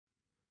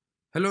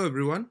Hello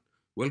everyone,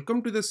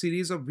 welcome to the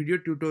series of video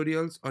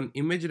tutorials on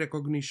image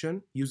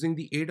recognition using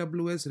the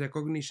AWS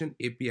Rekognition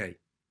API.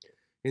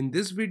 In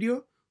this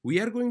video, we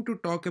are going to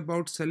talk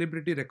about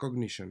celebrity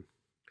recognition.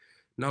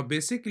 Now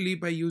basically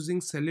by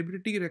using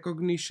celebrity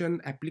recognition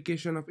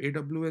application of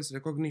AWS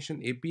Rekognition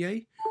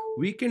API,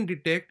 we can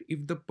detect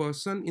if the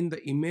person in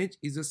the image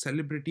is a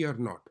celebrity or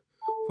not.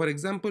 For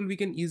example, we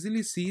can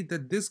easily see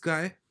that this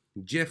guy,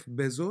 Jeff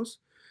Bezos,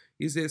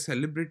 is a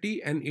celebrity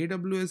and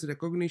AWS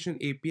Rekognition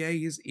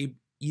API is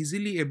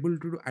easily able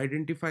to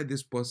identify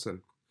this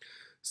person.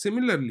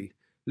 Similarly,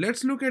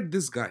 let's look at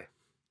this guy.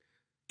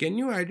 Can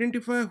you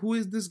identify who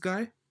is this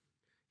guy?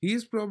 He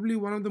is probably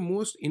one of the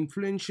most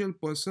influential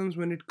persons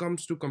when it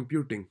comes to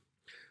computing,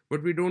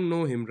 but we don't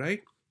know him,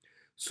 right?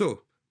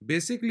 So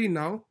basically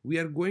now we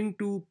are going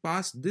to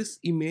pass this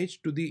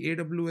image to the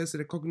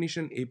AWS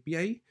Rekognition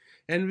API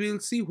and we'll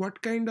see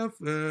what kind of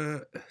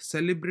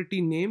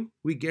celebrity name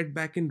we get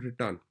back in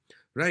return,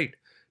 right?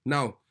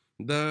 Now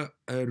the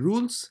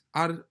rules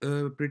are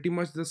pretty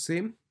much the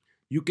same.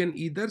 You can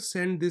either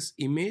send this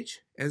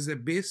image as a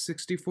base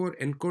 64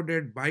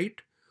 encoded byte,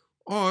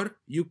 or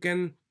you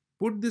can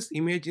put this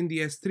image in the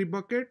S3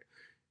 bucket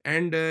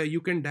and you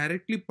can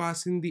directly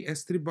pass in the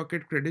S3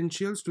 bucket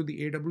credentials to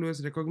the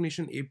AWS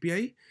Rekognition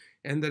API,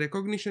 and the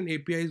Rekognition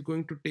API is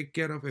going to take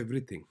care of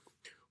everything.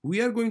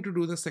 We are going to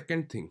do the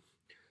second thing.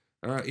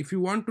 If you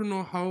want to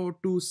know how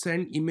to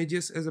send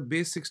images as a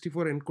base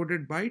 64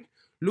 encoded byte,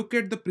 look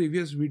at the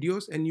previous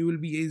videos and you will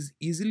be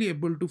easily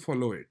able to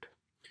follow it.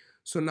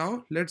 So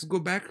now let's go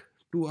back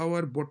to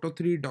our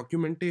Boto3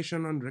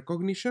 documentation on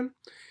recognition,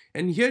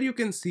 and here you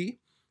can see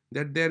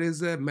that there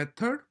is a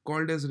method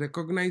called as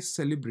recognize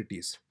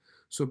celebrities.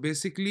 So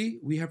basically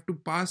we have to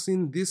pass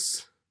in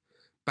this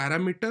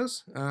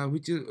parameters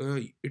which is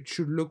it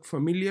should look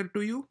familiar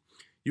to you.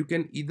 You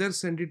can either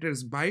send it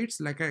as bytes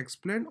like I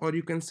explained, or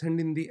you can send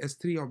in the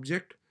S3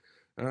 object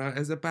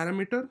as a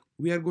parameter.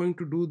 We are going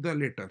to do the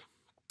latter.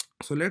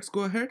 So let's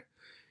go ahead,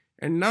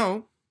 and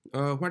now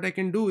what I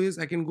can do is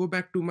I can go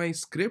back to my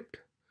script,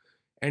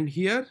 and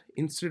here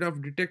instead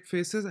of detect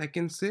faces I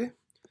can say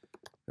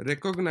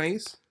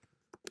recognize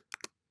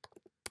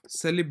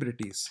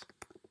celebrities.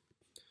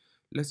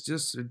 Let's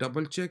just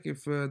double check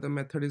if the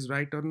method is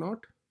right or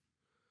not.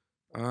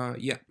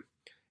 Yeah,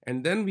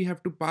 and then we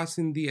have to pass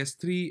in the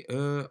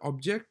S3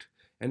 object,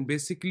 and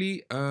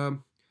basically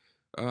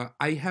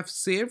I have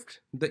saved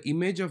the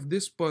image of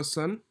this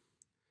person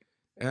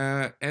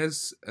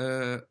as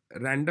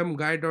random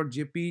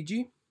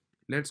guy.jpg.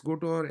 Let's go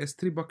to our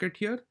S3 bucket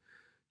here.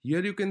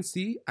 Here you can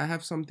see I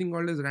have something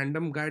called as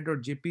random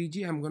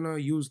guy.jpg. I'm gonna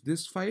use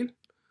this file.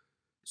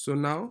 So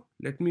now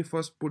let me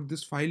first put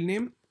this file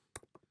name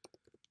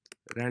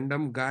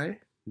random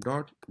guy.jpg,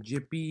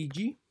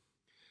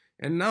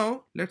 and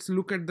now let's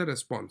look at the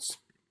response.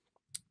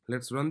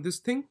 Let's run this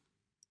thing.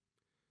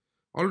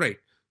 Alright,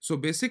 so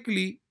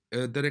basically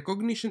the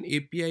recognition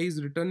API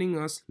is returning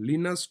us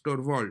Linus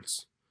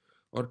Torvalds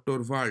or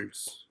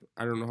Torvalds.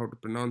 I don't know how to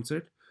pronounce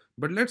it,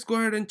 but let's go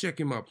ahead and check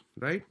him up,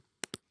 right?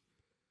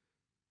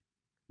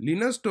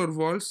 Linus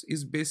Torvalds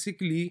is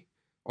basically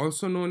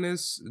also known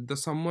as the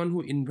someone who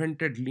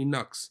invented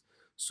Linux.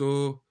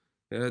 So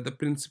the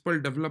principal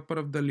developer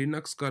of the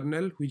Linux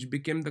kernel, which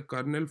became the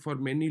kernel for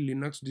many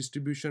Linux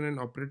distribution and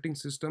operating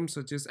systems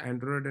such as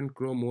Android and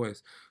Chrome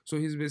OS. So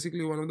he's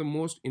basically one of the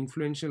most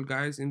influential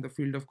guys in the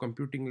field of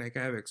computing, like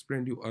I have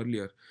explained you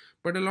earlier.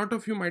 But a lot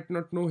of you might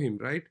not know him,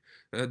 right?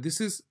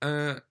 This is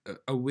a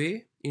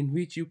way in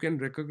which you can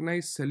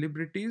recognize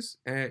celebrities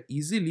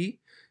easily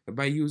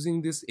by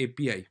using this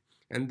API,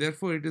 and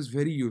therefore it is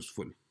very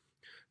useful.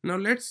 Now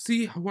let's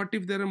see what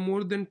if there are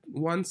more than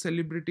one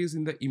celebrities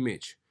in the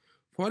image.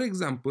 For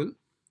example,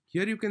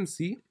 here you can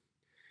see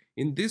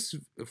in this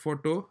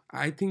photo,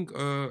 I think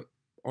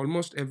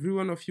almost every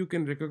one of you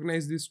can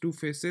recognize these two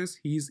faces.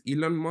 He is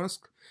Elon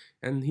Musk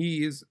and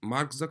he is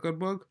Mark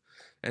Zuckerberg,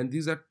 and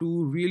these are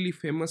two really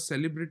famous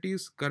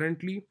celebrities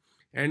currently.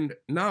 And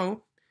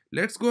now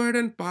let's go ahead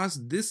and pass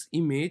this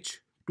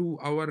image to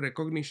our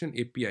recognition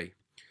API.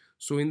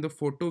 So in the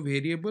photo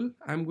variable,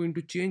 I'm going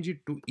to change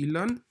it to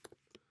Elon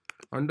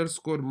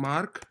underscore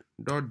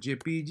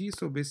mark.jpg.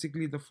 So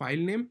basically the file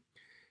name.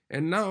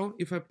 And now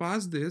if I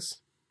pass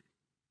this,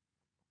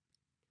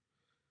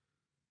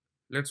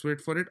 let's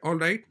wait for it. All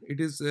right, it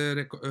is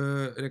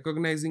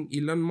recognizing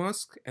Elon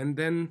Musk, and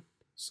then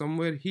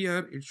somewhere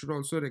here it should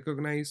also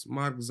recognize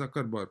Mark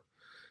Zuckerberg.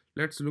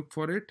 Let's look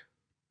for it.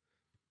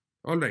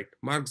 All right,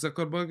 Mark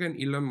Zuckerberg and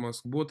Elon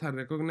Musk both are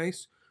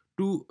recognized.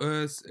 To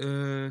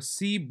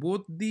see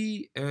both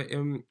the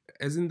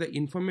as in the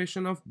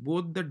information of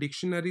both the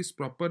dictionaries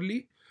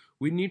properly,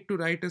 we need to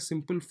write a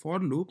simple for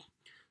loop.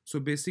 So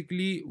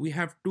basically we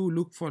have to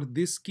look for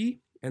this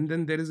key, and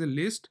then there is a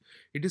list.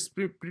 It is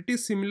pretty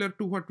similar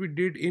to what we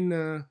did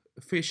in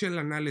facial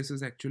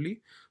analysis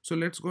actually. So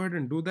let's go ahead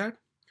and do that.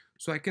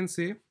 So I can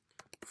say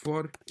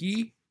for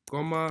key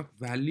comma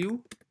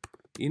value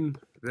in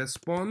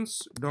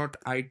response dot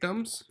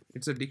items,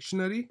 it's a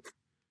dictionary.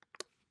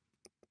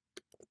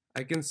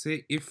 I can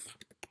say if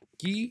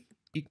key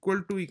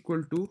equal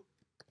to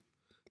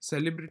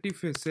celebrity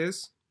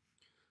faces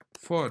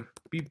for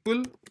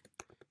people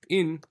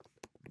in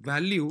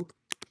value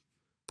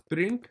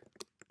print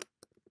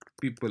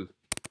people.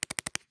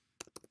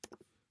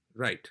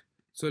 Right.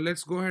 So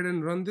let's go ahead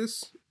and run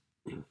this.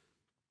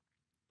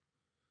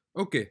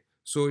 Okay,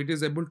 so it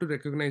is able to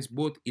recognize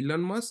both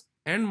Elon Musk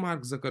and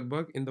Mark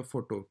Zuckerberg in the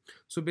photo.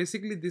 So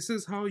basically this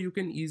is how you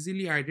can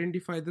easily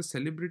identify the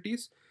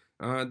celebrities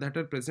that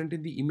are present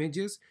in the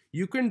images.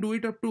 You can do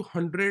it up to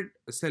 100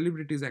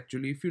 celebrities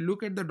actually. If you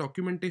look at the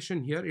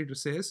documentation here, it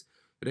says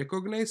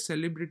recognize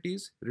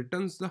celebrities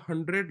returns the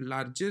 100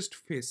 largest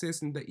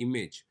faces in the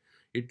image.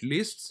 It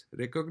lists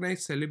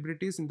recognized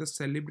celebrities in the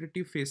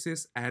celebrity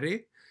faces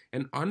array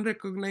and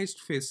unrecognized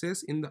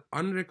faces in the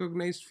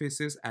unrecognized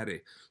faces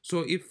array.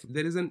 So if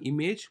there is an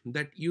image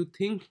that you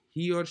think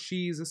he or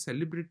she is a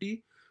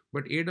celebrity,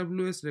 but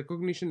AWS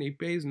Rekognition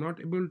API is not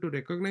able to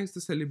recognize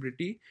the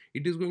celebrity,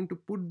 it is going to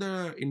put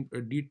the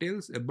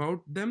details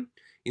about them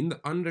in the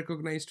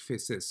unrecognized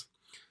faces.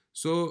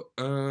 So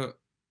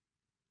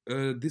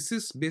this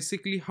is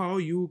basically how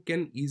you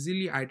can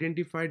easily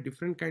identify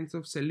different kinds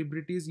of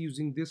celebrities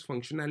using this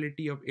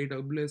functionality of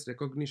AWS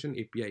Rekognition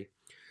API.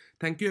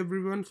 Thank you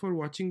everyone for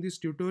watching this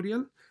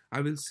tutorial. I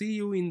will see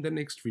you in the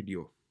next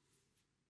video.